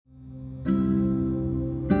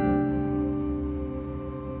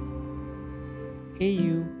Hey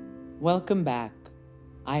you, welcome back.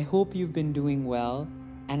 I hope you've been doing well,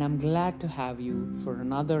 and I'm glad to have you for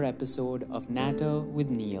another episode of Natter with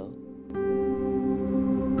Neil.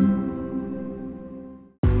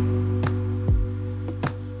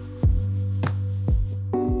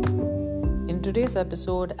 In today's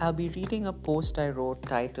episode, I'll be reading a post I wrote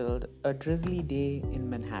titled A Drizzly Day in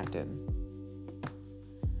Manhattan.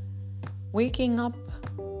 Waking up,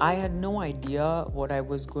 I had no idea what I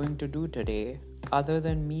was going to do today other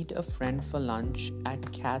than meet a friend for lunch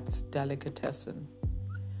at Katz's Delicatessen.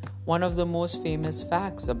 One of the most famous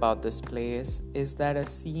facts about this place is that a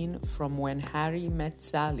scene from When Harry Met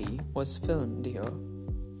Sally was filmed here.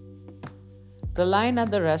 The line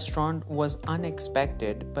at the restaurant was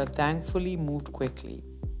unexpected but thankfully moved quickly.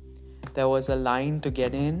 There was a line to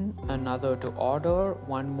get in, another to order,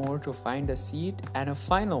 one more to find a seat, and a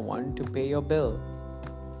final one to pay your bill.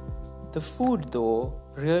 The food, though,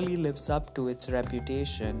 really lives up to its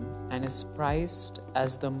reputation and is priced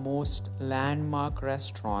as the most landmark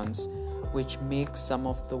restaurants, which makes some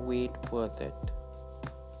of the wait worth it.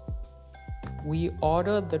 We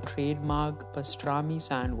ordered the trademark pastrami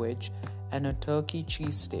sandwich and a turkey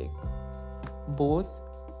cheesesteak. Both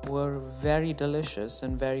were very delicious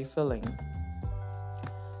and very filling.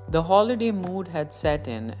 The holiday mood had set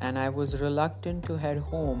in, and I was reluctant to head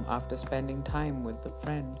home after spending time with a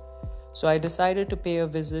friend. So I decided to pay a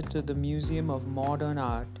visit to the Museum of Modern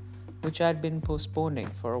Art, which I'd been postponing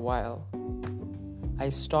for a while. I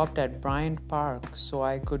stopped at Bryant Park so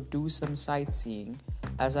I could do some sightseeing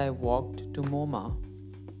as I walked to MoMA.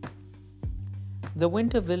 The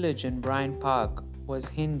Winter Village in Bryant Park was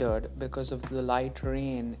hindered because of the light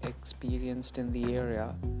rain experienced in the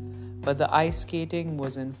area, but the ice skating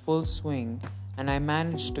was in full swing and I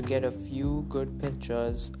managed to get a few good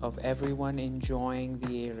pictures of everyone enjoying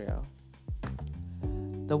the area.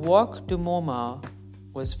 The walk to MoMA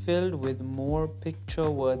was filled with more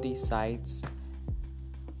picture-worthy sights,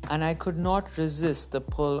 and I could not resist the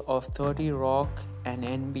pull of 30 Rock and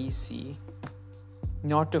NBC,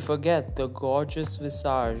 not to forget the gorgeous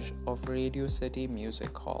visage of Radio City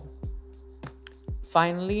Music Hall.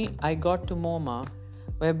 Finally, I got to MoMA,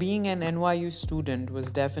 where being an NYU student was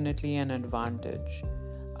definitely an advantage.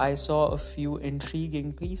 I saw a few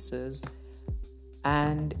intriguing pieces,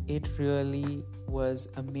 and it really was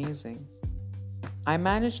amazing. I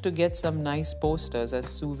managed to get some nice posters as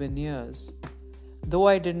souvenirs. Though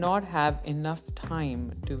I did not have enough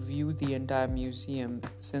time to view the entire museum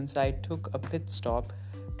since I took a pit stop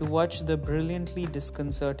to watch the brilliantly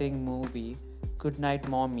disconcerting movie Goodnight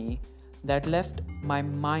Mommy that left my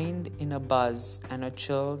mind in a buzz and a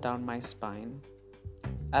chill down my spine.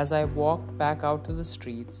 As I walked back out to the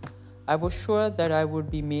streets, I was sure that I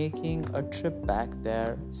would be making a trip back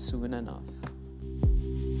there soon enough.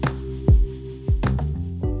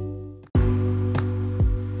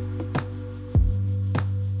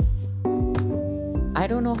 I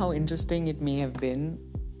don't know how interesting it may have been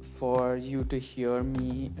for you to hear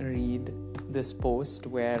me read this post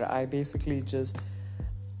where I basically just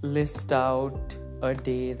list out a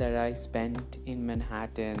day that I spent in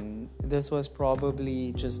Manhattan. This was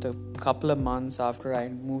probably just a couple of months after I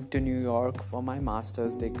moved to New York for my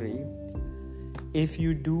master's degree. If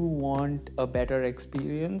you do want a better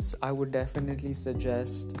experience, I would definitely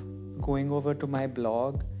suggest going over to my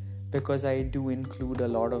blog because I do include a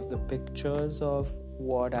lot of the pictures of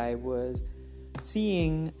what I was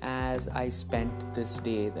seeing as I spent this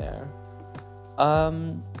day there.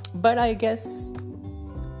 But I guess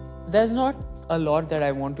there's not a lot that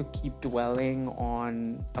I want to keep dwelling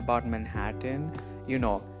on about Manhattan. You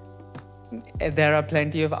know, there are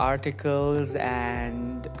plenty of articles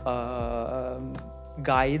and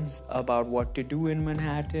guides about what to do in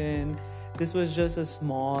Manhattan. This was just a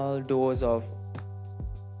small dose of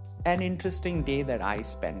an interesting day that I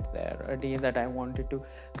spent there, a day that I wanted to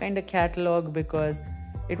kind of catalog because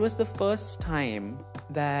it was the first time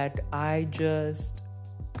that I just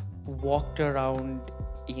walked around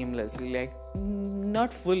aimlessly, like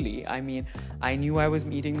not fully. I mean, I knew I was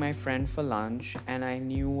meeting my friend for lunch and I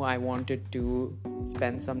knew I wanted to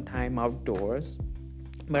spend some time outdoors,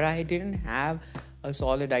 but I didn't have a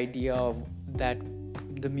solid idea of that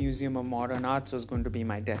the Museum of Modern Arts was going to be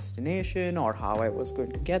my destination or how I was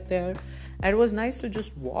going to get there. And it was nice to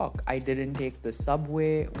just walk. I didn't take the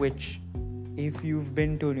subway, which if you've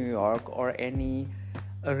been to New York or a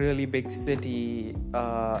really big city,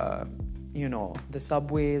 the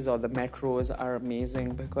subways or the metros are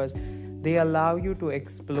amazing because they allow you to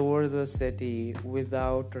explore the city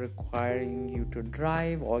without requiring you to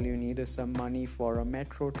drive. All you need is some money for a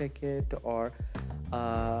metro ticket or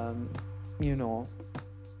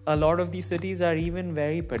a lot of these cities are even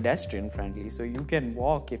very pedestrian friendly, so you can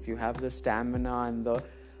walk if you have the stamina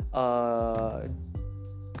uh,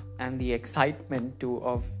 and the excitement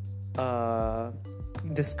of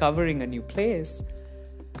discovering a new place.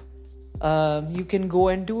 You can go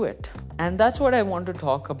and do it. And that's what I want to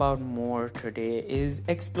talk about more today, is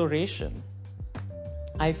exploration.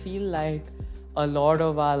 I feel like a lot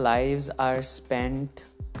of our lives are spent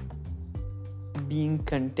being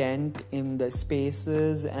content in the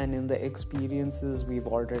spaces and in the experiences we've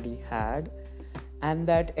already had, and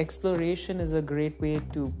that exploration is a great way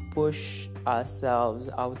to push ourselves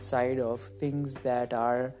outside of things that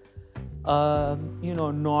are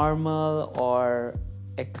normal or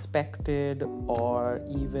expected or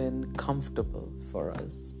even comfortable for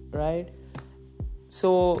us, right?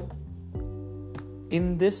 So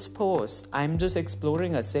in this post, I'm just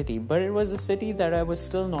exploring a city, but it was a city that I was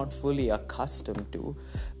still not fully accustomed to.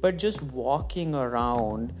 But just walking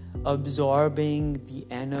around, absorbing the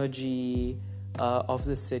energy of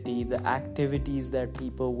the city, the activities that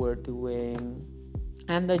people were doing,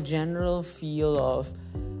 and the general feel of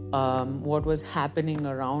what was happening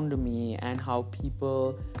around me and how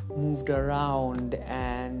people moved around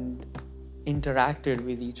and interacted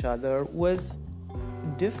with each other was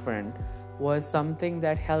different, was something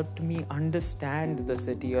that helped me understand the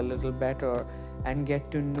city a little better and get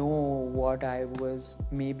to know what I was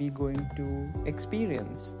maybe going to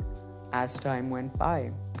experience as time went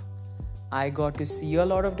by. I got to see a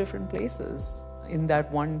lot of different places in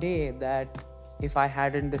that one day that if I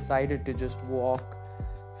hadn't decided to just walk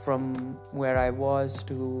from where I was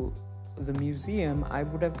to the museum, I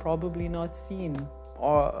would have probably not seen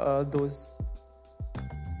those,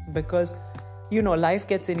 because life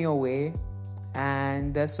gets in your way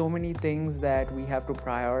and there's so many things that we have to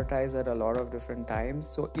prioritize at a lot of different times.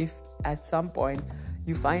 So if at some point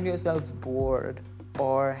you find yourself bored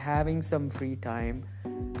or having some free time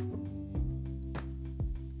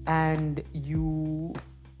and you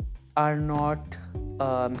are not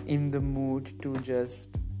in the mood to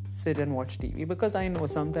just sit and watch TV, because I know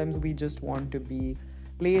sometimes we just want to be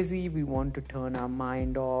lazy, we want to turn our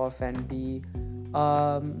mind off and be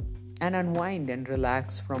and unwind and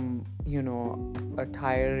relax from a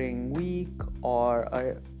tiring week or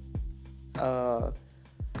a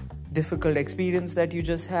difficult experience that you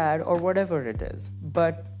just had, or whatever it is.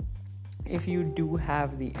 But if you do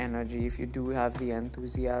have the energy, if you do have the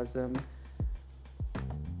enthusiasm,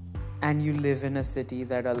 and you live in a city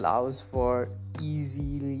that allows for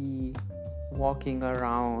easily walking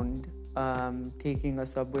around, taking a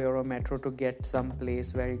subway or a metro to get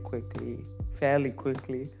someplace fairly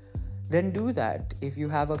quickly, then do that. If you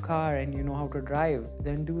have a car and you know how to drive,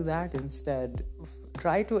 then do that instead.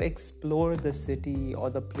 Try to explore the city or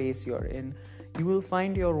the place you're in. You will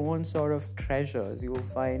find your own sort of treasures. You will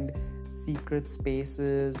find secret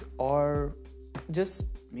spaces or just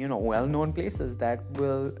well-known places that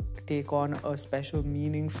will take on a special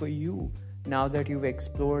meaning for you now that you've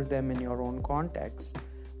explored them in your own context.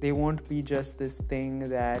 They won't be just this thing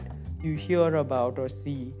that you hear about or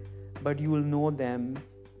see, but you will know them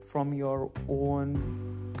from your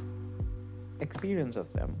own experience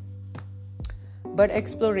of them. But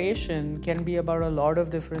exploration can be about a lot of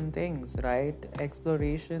different things, right?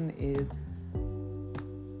 Exploration is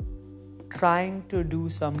trying to do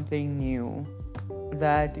something new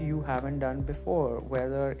that you haven't done before,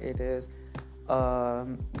 whether it is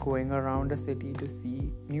going around a city to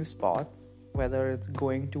see new spots, whether it's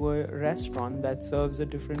going to a restaurant that serves a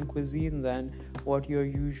different cuisine than what you're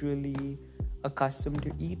usually accustomed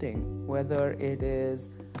to eating, whether it is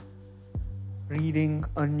reading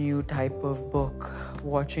a new type of book,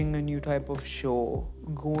 watching a new type of show,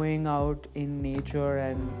 going out in nature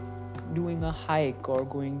and doing a hike, or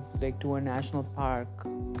going to a national park,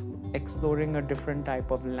 exploring a different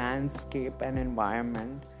type of landscape and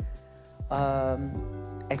environment,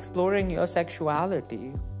 exploring your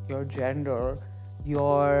sexuality, your gender,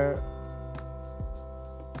 your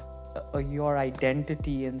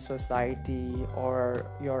identity in society, or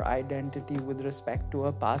your identity with respect to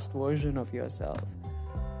a past version of yourself.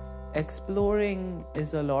 Exploring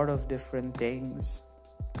is a lot of different things,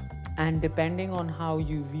 and depending on how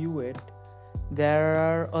you view it, there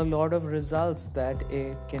are a lot of results that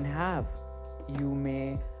it can have. You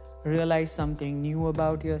may realize something new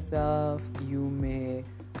about yourself. You may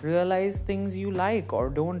realize things you like or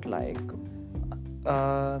don't like.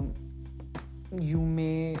 You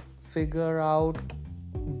may figure out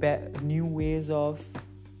new ways of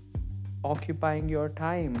occupying your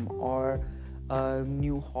time, or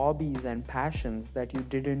new hobbies and passions that you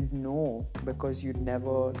didn't know because you'd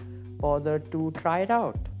never bothered to try it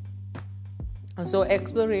out. So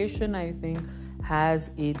exploration, I think, has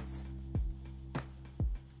its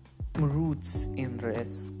roots in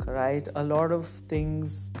risk, right? A lot of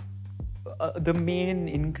things, the main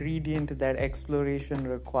ingredient that exploration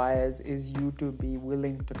requires is you to be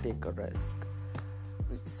willing to take a risk.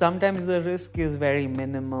 Sometimes the risk is very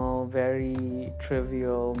minimal, very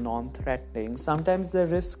trivial, non-threatening. Sometimes the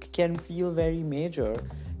risk can feel very major,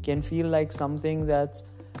 can feel like something that's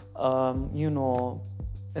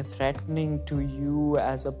threatening to you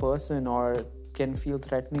as a person, or can feel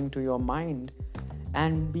threatening to your mind.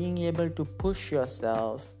 And being able to push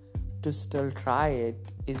yourself to still try it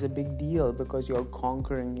is a big deal, because you're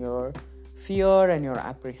conquering your fear and your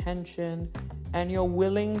apprehension, and you're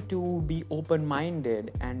willing to be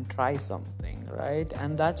open-minded and try something, right?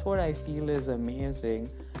 And that's what I feel is amazing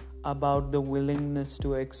about the willingness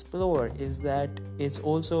to explore, is that it's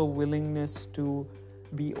also a willingness to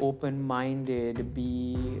be open-minded,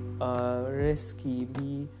 be risky,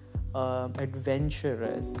 be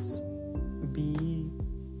adventurous, be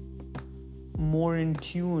more in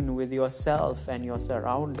tune with yourself and your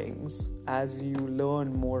surroundings as you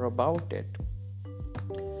learn more about it.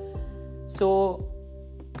 So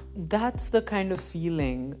that's the kind of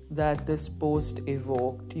feeling that this post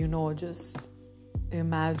evoked. Just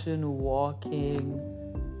imagine walking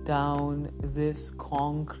down this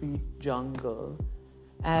concrete jungle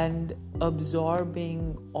and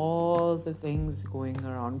absorbing all the things going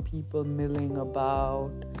around, people milling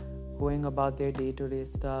about, going about their day-to-day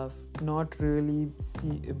stuff, not really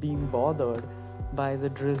being bothered by the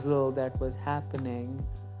drizzle that was happening.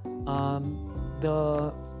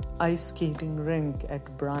 The ice skating rink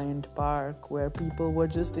at Bryant Park, where people were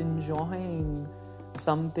just enjoying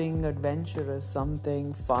something adventurous,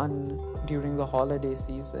 something fun during the holiday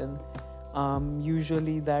season.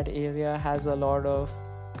 Usually that area has a lot of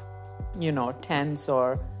tents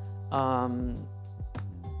or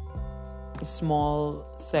small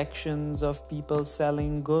sections of people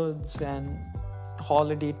selling goods and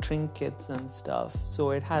holiday trinkets and stuff, so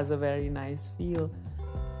it has a very nice feel.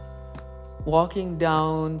 Walking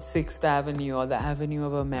down 6th Avenue or the Avenue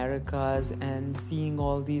of Americas and seeing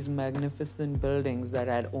all these magnificent buildings that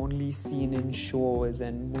I'd only seen in shows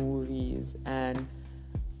and movies, and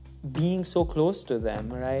being so close to them,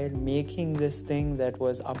 right? Making this thing that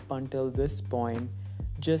was up until this point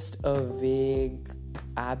just a vague,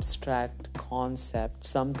 abstract concept,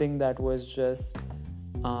 something that was just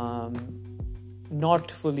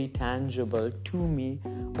not fully tangible to me,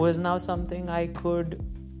 was now something I could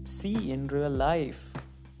see in real life.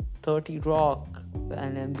 30 Rock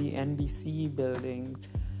and then the NBC buildings,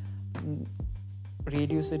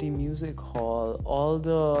 Radio City Music Hall, all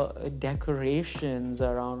the decorations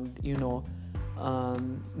around,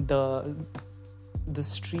 the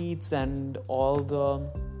streets and all the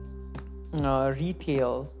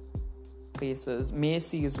retail places,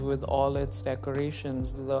 Macy's with all its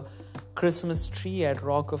decorations, the Christmas tree at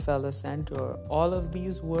Rockefeller Center, all of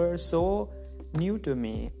these were so new to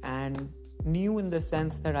me, and new in the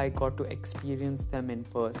sense that I got to experience them in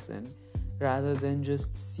person rather than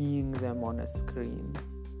just seeing them on a screen.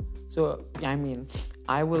 So,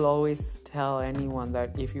 I will always tell anyone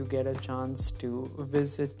that if you get a chance to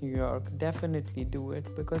visit New York, definitely do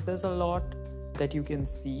it, because there's a lot that you can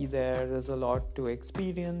see there. There's a lot to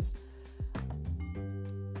experience.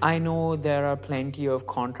 I know there are plenty of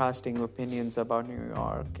contrasting opinions about New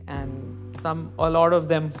York, and a lot of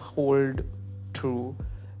them hold true.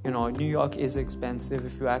 New York is expensive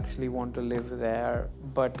if you actually want to live there,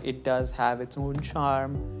 but it does have its own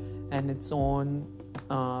charm and its own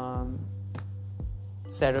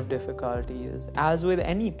set of difficulties. As with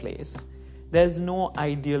any place, there's no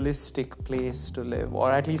idealistic place to live,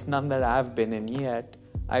 or at least none that I've been in yet.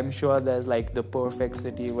 I'm sure there's like the perfect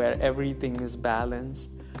city where everything is balanced,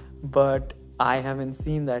 but I haven't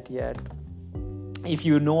seen that yet. If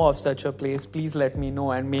you know of such a place, please let me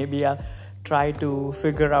know, and maybe I'll try to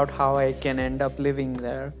figure out how I can end up living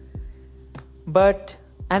there.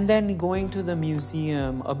 And then going to the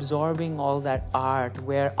museum, absorbing all that art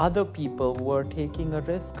where other people were taking a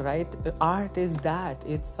risk, right? Art is that.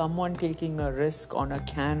 It's someone taking a risk on a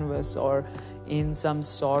canvas or in some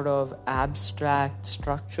sort of abstract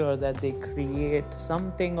structure that they create,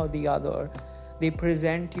 something or the other. They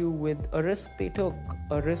present you with a risk they took,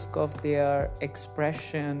 a risk of their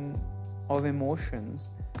expression of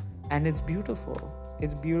emotions. And it's beautiful.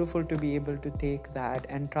 It's beautiful to be able to take that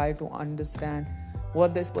and try to understand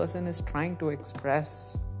what this person is trying to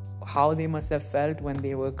express, how they must have felt when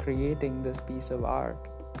they were creating this piece of art.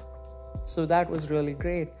 So that was really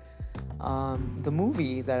great. The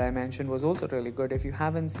movie that I mentioned was also really good. If you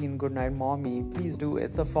haven't seen Goodnight Mommy, please do.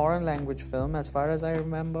 It's a foreign language film, as far as I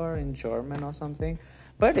remember, in German or something.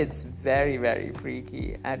 But it's very, very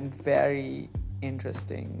freaky and very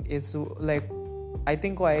interesting. It's like, I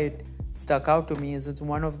think why it stuck out to me is it's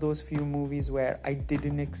one of those few movies where I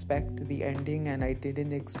didn't expect the ending, and I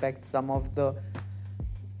didn't expect some of the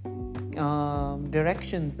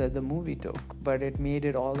directions that the movie took, but it made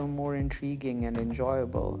it all the more intriguing and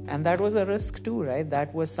enjoyable. And that was a risk too, right?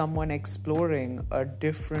 That was someone exploring a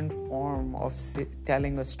different form of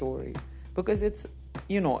telling a story, because it's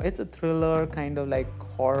a thriller, kind of like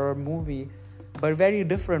horror movie, but very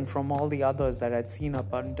different from all the others that I'd seen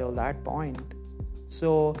up until that point.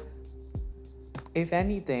 So if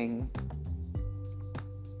anything,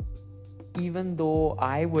 even though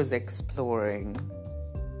I was exploring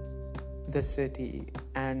the city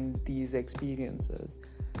and these experiences,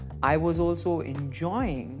 I was also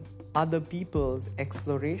enjoying other people's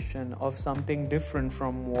exploration of something different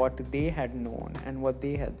from what they had known and what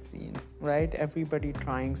they had seen, right? Everybody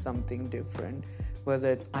trying something different, whether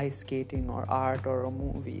it's ice skating or art or a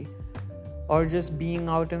movie, or just being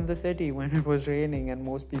out in the city when it was raining and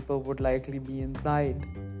most people would likely be inside.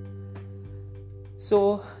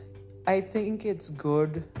 So I think it's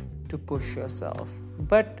good to push yourself,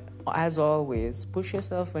 but as always, push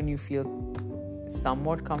yourself when you feel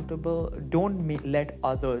somewhat comfortable. Don't let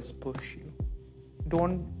others push you.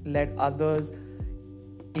 Don't let others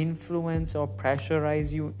influence or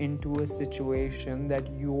pressurize you into a situation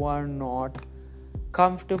that you are not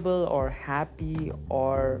comfortable or happy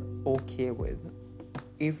or okay with.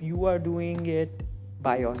 If you are doing it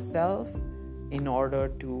by yourself in order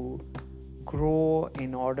to grow,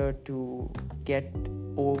 in order to get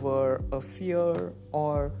over a fear,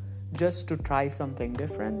 or just to try something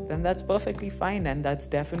different, then that's perfectly fine, and that's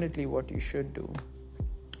definitely what you should do.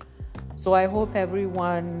 So I hope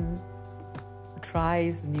everyone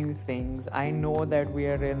tries new things. I know that we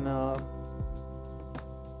are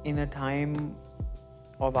in a time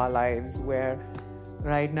of our lives where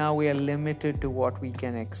right now we are limited to what we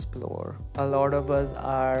can explore. A lot of us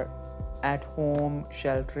are at home,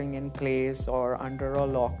 sheltering in place, or under a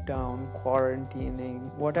lockdown,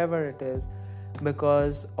 quarantining, whatever it is,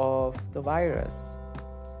 because of the virus.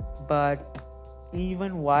 But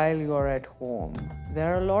even while you're at home,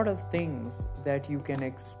 there are a lot of things that you can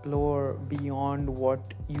explore beyond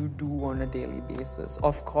what you do on a daily basis.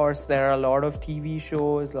 Of course, there are a lot of TV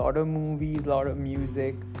shows, a lot of movies, a lot of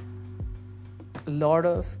music, a lot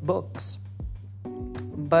of books.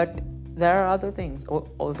 But there are other things,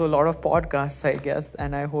 also a lot of podcasts, I guess,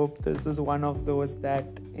 and I hope this is one of those that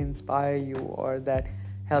inspire you or that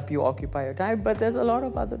help you occupy your time. But there's a lot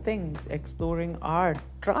of other things. Exploring art,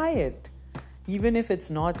 try it. Even if it's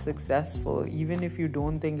not successful, even if you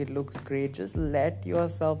don't think it looks great, just let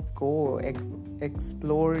yourself go.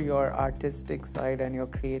 Explore your artistic side and your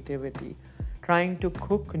creativity. Trying to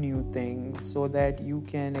cook new things so that you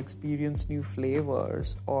can experience new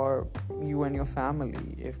flavors, or you and your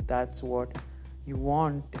family, if that's what you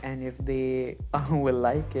want and if they will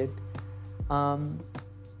like it.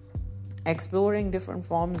 Exploring different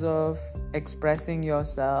forms of expressing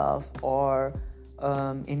yourself or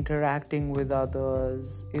interacting with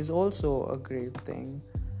others is also a great thing.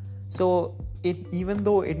 So even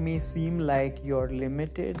though it may seem like you're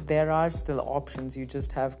limited, there are still options. You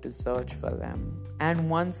just have to search for them. And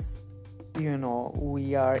once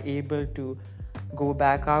we are able to go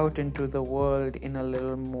back out into the world in a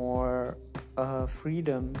little more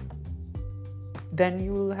freedom, then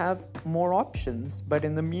you will have more options. But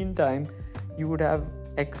in the meantime, you would have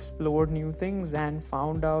explored new things and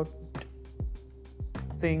found out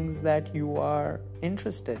things that you are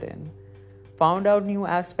interested in, found out new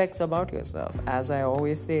aspects about yourself. As I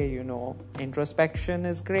always say, introspection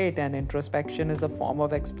is great, and introspection is a form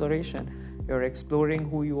of exploration. You're exploring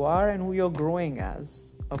who you are and who you're growing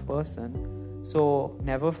as a person. So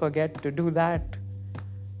never forget to do that.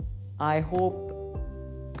 I hope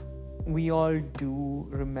we all do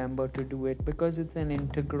remember to do it, because it's an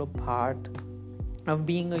integral part of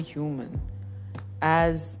being a human.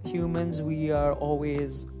 As humans, we are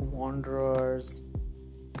always wanderers,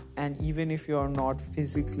 and even if you're not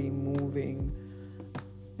physically moving,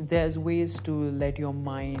 there's ways to let your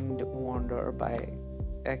mind wander by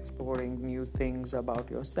exploring new things about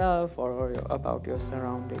yourself or about your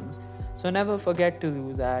surroundings. So never forget to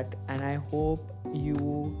do that, and I hope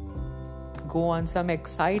you go on some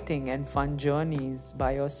exciting and fun journeys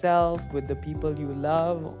by yourself, with the people you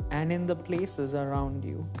love, and in the places around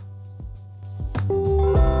you.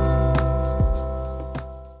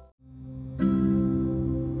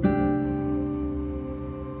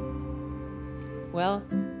 Well,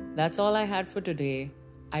 that's all I had for today.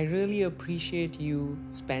 I really appreciate you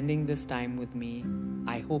spending this time with me.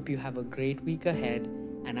 I hope you have a great week ahead,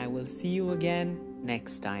 and I will see you again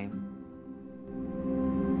next time.